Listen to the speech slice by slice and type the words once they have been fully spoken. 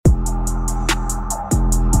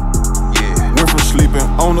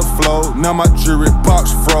on the floor. Now my jewelry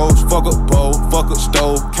box froze. Fuck a bowl, fuck a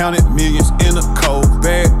stove. Counted millions in a cold.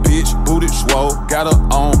 Bad bitch, booty swole. Got her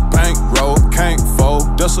on bankroll. Can't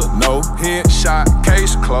fold, that's a no. Headshot,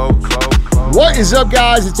 case closed. What is up,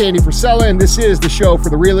 guys? It's Andy Frisella, and this is the show for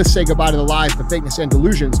the realists. Say goodbye to the lies, the fakeness, and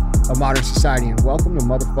delusions of modern society, and welcome to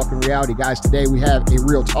motherfucking reality. Guys, today we have a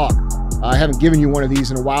real talk. I haven't given you one of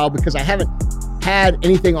these in a while because I haven't had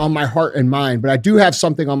anything on my heart and mind, but I do have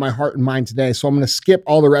something on my heart and mind today, so I'm going to skip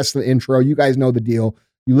all the rest of the intro. You guys know the deal.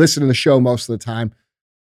 You listen to the show most of the time.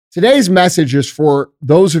 Today's message is for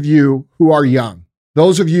those of you who are young,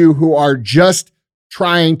 those of you who are just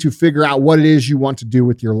trying to figure out what it is you want to do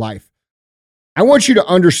with your life. I want you to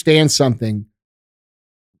understand something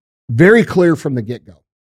very clear from the get-go.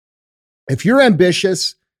 If you're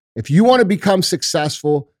ambitious, if you want to become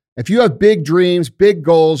successful, if you have big dreams, big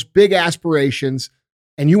goals, big aspirations,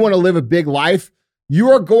 and you want to live a big life, you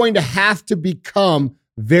are going to have to become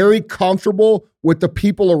very comfortable with the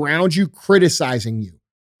people around you criticizing you,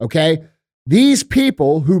 okay? These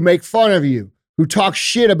people who make fun of you, who talk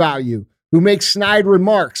shit about you, who make snide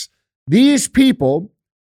remarks, these people,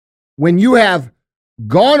 when you have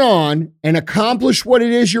gone on and accomplished what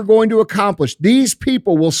it is you're going to accomplish, these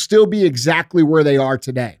people will still be exactly where they are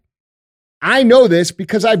today. I know this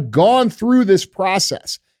because I've gone through this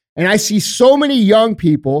process, and I see so many young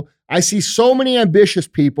people. I see so many ambitious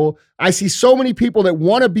people. I see so many people that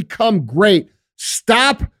want to become great.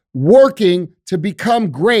 Stop working to become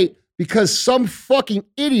great because some fucking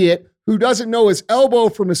idiot who doesn't know his elbow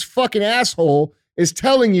from his fucking asshole is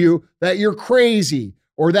telling you that you're crazy,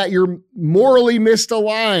 or that you're morally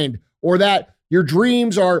misaligned, or that your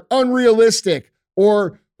dreams are unrealistic,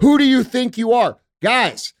 or who do you think you are?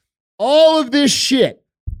 Guys, all of this shit,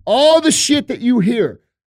 all the shit that you hear,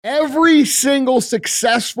 every single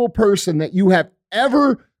successful person that you have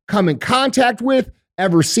ever come in contact with,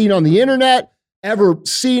 ever seen on the internet, ever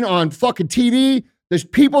seen on fucking TV, there's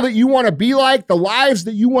people that you want to be like, the lives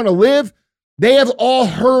that you want to live, they have all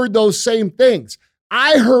heard those same things.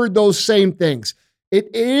 I heard those same things.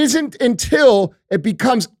 It isn't until it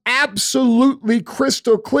becomes absolutely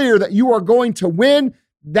crystal clear that you are going to win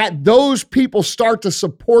that those people start to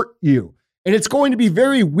support you. And it's going to be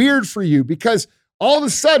very weird for you because all of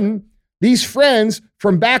a sudden, these friends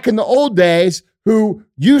from back in the old days who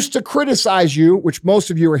used to criticize you, which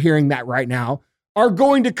most of you are hearing that right now, are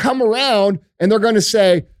going to come around and they're going to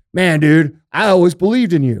say, man, dude, I always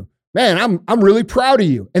believed in you. Man, I'm really proud of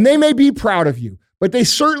you. And they may be proud of you, but they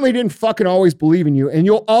certainly didn't fucking always believe in you. And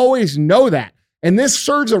you'll always know that. And this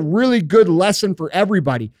serves a really good lesson for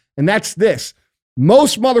everybody. And that's this.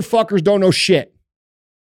 Most motherfuckers don't know shit.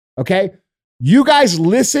 Okay? You guys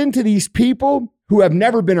listen to these people who have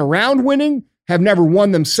never been around winning, have never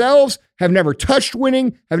won themselves, have never touched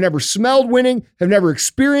winning, have never smelled winning, have never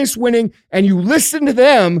experienced winning, and you listen to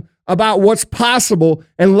them about what's possible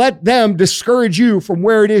and let them discourage you from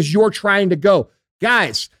where it is you're trying to go.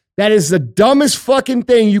 Guys, that is the dumbest fucking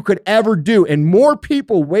thing you could ever do. And more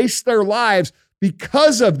people waste their lives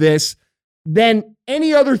because of this than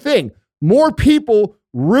any other thing. More people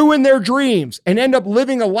ruin their dreams and end up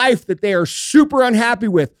living a life that they are super unhappy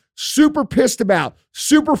with, super pissed about,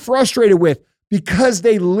 super frustrated with because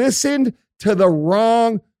they listened to the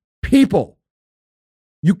wrong people.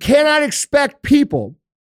 You cannot expect people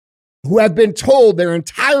who have been told their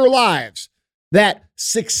entire lives that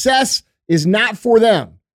success is not for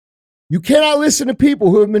them. You cannot listen to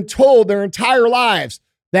people who have been told their entire lives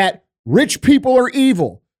that rich people are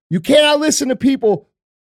evil. You cannot listen to people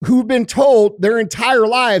who've been told their entire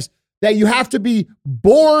lives that you have to be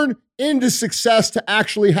born into success to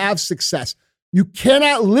actually have success. You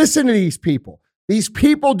cannot listen to these people. These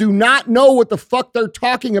people do not know what the fuck they're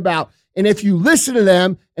talking about. And if you listen to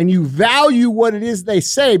them and you value what it is they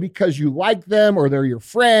say because you like them or they're your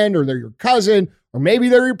friend or they're your cousin or maybe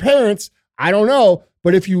they're your parents, I don't know.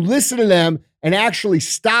 But if you listen to them and actually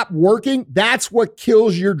stop working, that's what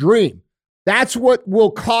kills your dream. That's what will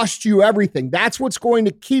cost you everything. That's what's going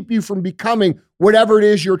to keep you from becoming whatever it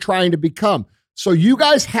is you're trying to become. So you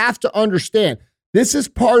guys have to understand, this is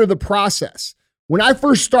part of the process. When I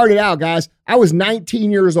first started out, guys, I was 19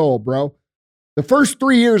 years old, bro. The first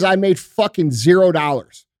 3 years, I made fucking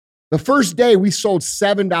 $0. The first day, we sold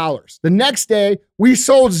 $7. The next day, we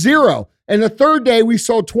sold $0. And the third day, we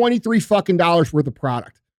sold $23 fucking worth of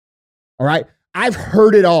product. All right? I've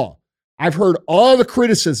heard it all. I've heard all the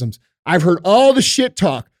criticisms. I've heard all the shit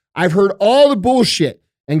talk. I've heard all the bullshit.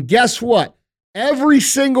 And guess what? Every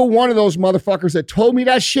single one of those motherfuckers that told me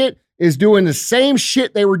that shit is doing the same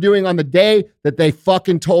shit they were doing on the day that they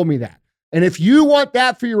fucking told me that. And if you want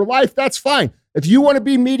that for your life, that's fine. If you want to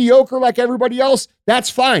be mediocre like everybody else, that's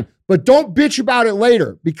fine. But don't bitch about it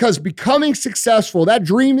later, because becoming successful, that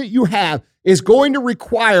dream that you have, is going to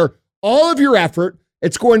require all of your effort.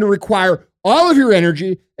 It's going to require all of your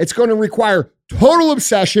energy. It's going to require total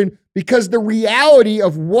obsession, because the reality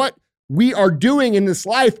of what we are doing in this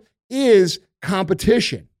life is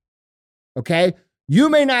competition. Okay? You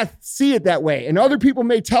may not see it that way, and other people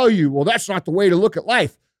may tell you, well, that's not the way to look at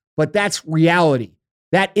life, but that's reality.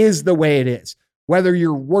 That is the way it is. Whether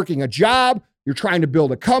you're working a job, you're trying to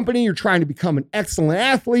build a company, you're trying to become an excellent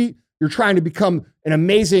athlete, you're trying to become an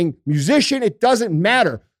amazing musician, it doesn't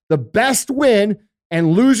matter. The best win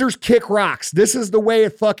and losers kick rocks. This is the way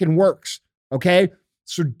it fucking works, okay?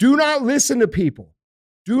 So do not listen to people.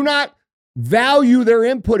 Do not value their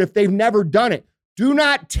input if they've never done it. Do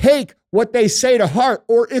not take what they say to heart,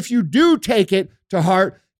 or if you do take it to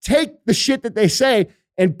heart, take the shit that they say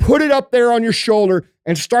and put it up there on your shoulder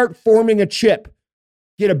and start forming a chip.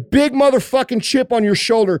 Get a big motherfucking chip on your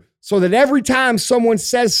shoulder so that every time someone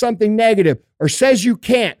says something negative or says you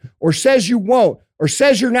can't or says you won't or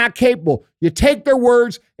says you're not capable, you take their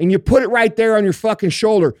words and you put it right there on your fucking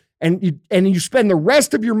shoulder, and you spend the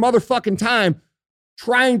rest of your motherfucking time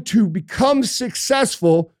trying to become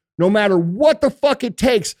successful no matter what the fuck it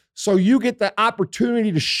takes, so you get the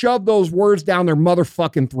opportunity to shove those words down their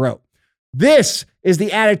motherfucking throat. This is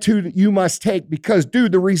the attitude that you must take, because,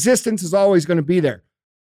 dude, the resistance is always going to be there.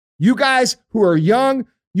 You guys who are young,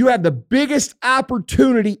 you have the biggest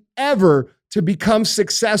opportunity ever to become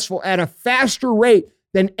successful at a faster rate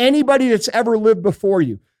than anybody that's ever lived before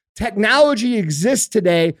you. Technology exists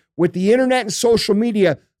today with the internet and social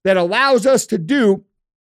media that allows us to do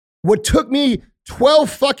what took me 12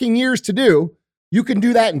 fucking years to do. You can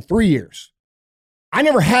do that in 3 years. I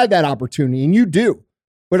never had that opportunity, and you do.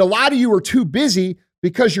 But a lot of you are too busy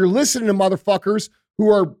because you're listening to motherfuckers who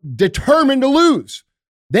are determined to lose.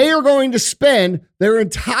 They are going to spend their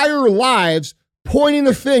entire lives pointing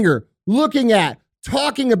the finger, looking at,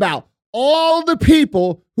 talking about all the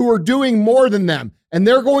people who are doing more than them. And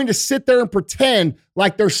they're going to sit there and pretend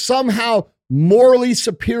like they're somehow morally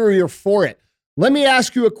superior for it. Let me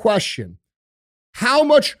ask you a question. How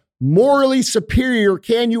much morally superior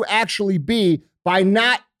can you actually be by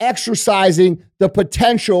not exercising the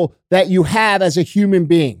potential that you have as a human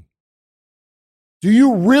being? Do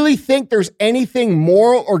you really think there's anything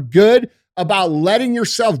moral or good about letting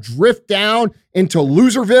yourself drift down into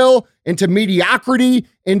loserville, into mediocrity,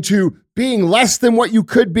 into being less than what you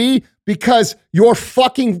could be because your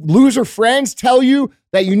fucking loser friends tell you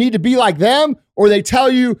that you need to be like them, or they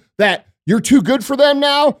tell you that you're too good for them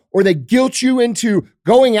now, or they guilt you into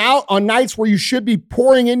going out on nights where you should be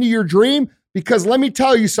pouring into your dream? Because let me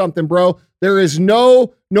tell you something, bro. There is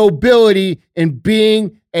no nobility in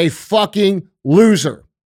being a fucking loser.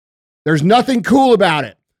 There's nothing cool about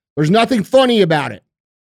it. There's nothing funny about it.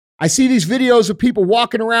 I see these videos of people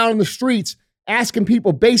walking around in the streets asking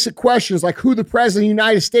people basic questions like who the president of the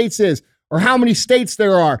United States is or how many states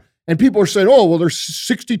there are. And people are saying, oh, well, there's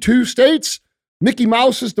 62 states. Mickey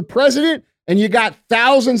Mouse is the president. And you got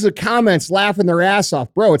thousands of comments laughing their ass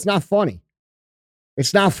off. Bro, it's not funny.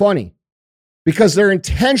 It's not funny. Because they're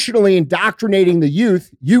intentionally indoctrinating the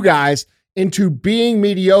youth, you guys, into being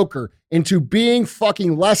mediocre, into being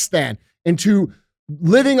fucking less than, into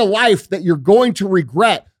living a life that you're going to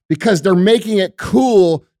regret because they're making it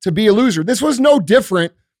cool to be a loser. This was no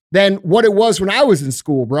different than what it was when I was in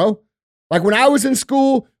school, bro. Like when I was in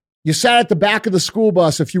school, you sat at the back of the school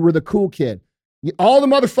bus if you were the cool kid. All the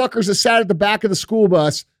motherfuckers that sat at the back of the school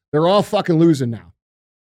bus, they're all fucking losing now.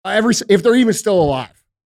 If they're even still alive.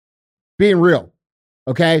 Being real,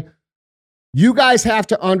 okay? You guys have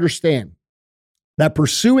to understand that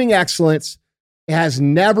pursuing excellence has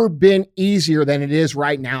never been easier than it is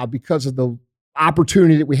right now because of the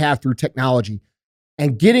opportunity that we have through technology.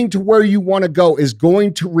 And getting to where you want to go is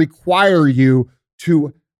going to require you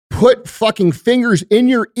to put fucking fingers in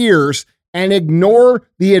your ears and ignore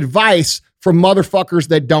the advice from motherfuckers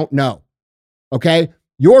that don't know, okay?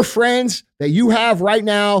 Your friends that you have right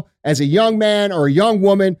now as a young man or a young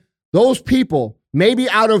woman, those people, maybe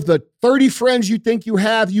out of the 30 friends you think you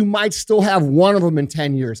have, you might still have one of them in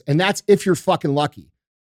 10 years. And that's if you're fucking lucky.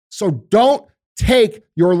 So don't take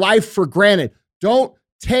your life for granted. Don't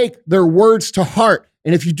take their words to heart.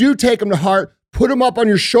 And if you do take them to heart, put them up on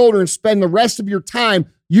your shoulder and spend the rest of your time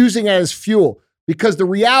using it as fuel. Because the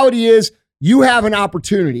reality is you have an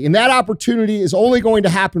opportunity, and that opportunity is only going to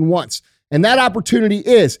happen once. And that opportunity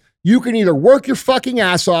is you can either work your fucking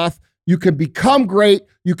ass off, you can become great,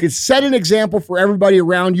 you can set an example for everybody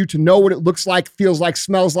around you to know what it looks like, feels like,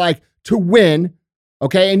 smells like to win,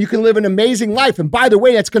 okay? And you can live an amazing life. And by the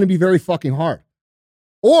way, that's going to be very fucking hard.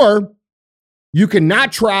 Or you can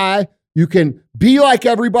not try. You can be like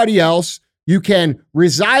everybody else. You can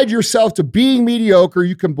resign yourself to being mediocre.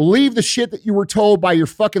 You can believe the shit that you were told by your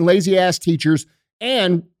fucking lazy ass teachers,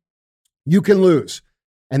 and you can lose.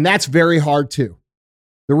 And that's very hard too.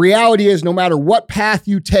 The reality is, no matter what path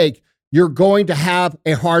you take, you're going to have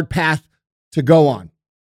a hard path to go on.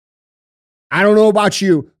 I don't know about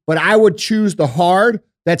you, but I would choose the hard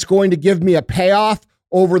that's going to give me a payoff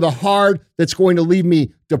over the hard that's going to leave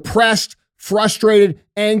me depressed, frustrated,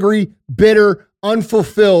 angry, bitter,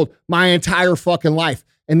 unfulfilled my entire fucking life.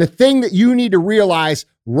 And the thing that you need to realize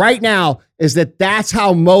right now is that that's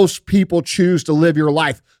how most people choose to live your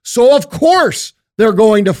life. So of course they're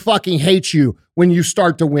going to fucking hate you when you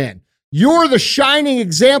start to win. You're the shining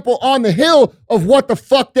example on the hill of what the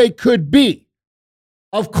fuck they could be.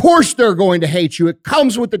 Of course they're going to hate you. It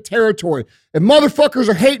comes with the territory. If motherfuckers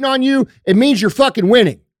are hating on you, it means you're fucking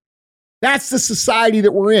winning. That's the society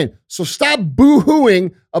that we're in. So stop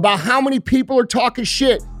boo-hooing about how many people are talking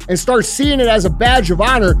shit and start seeing it as a badge of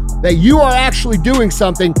honor that you are actually doing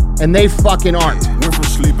something and they fucking aren't. Went from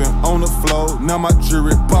sleeping on the floor, now my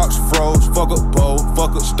jewelry box froze. Fuck a bowl,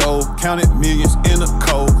 fuck a stove, counted millions in a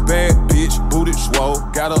cold. Bad bitch, booted swole,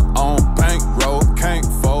 got her on bankroll, can't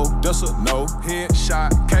fold, that's a no.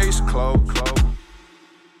 Headshot, case closed.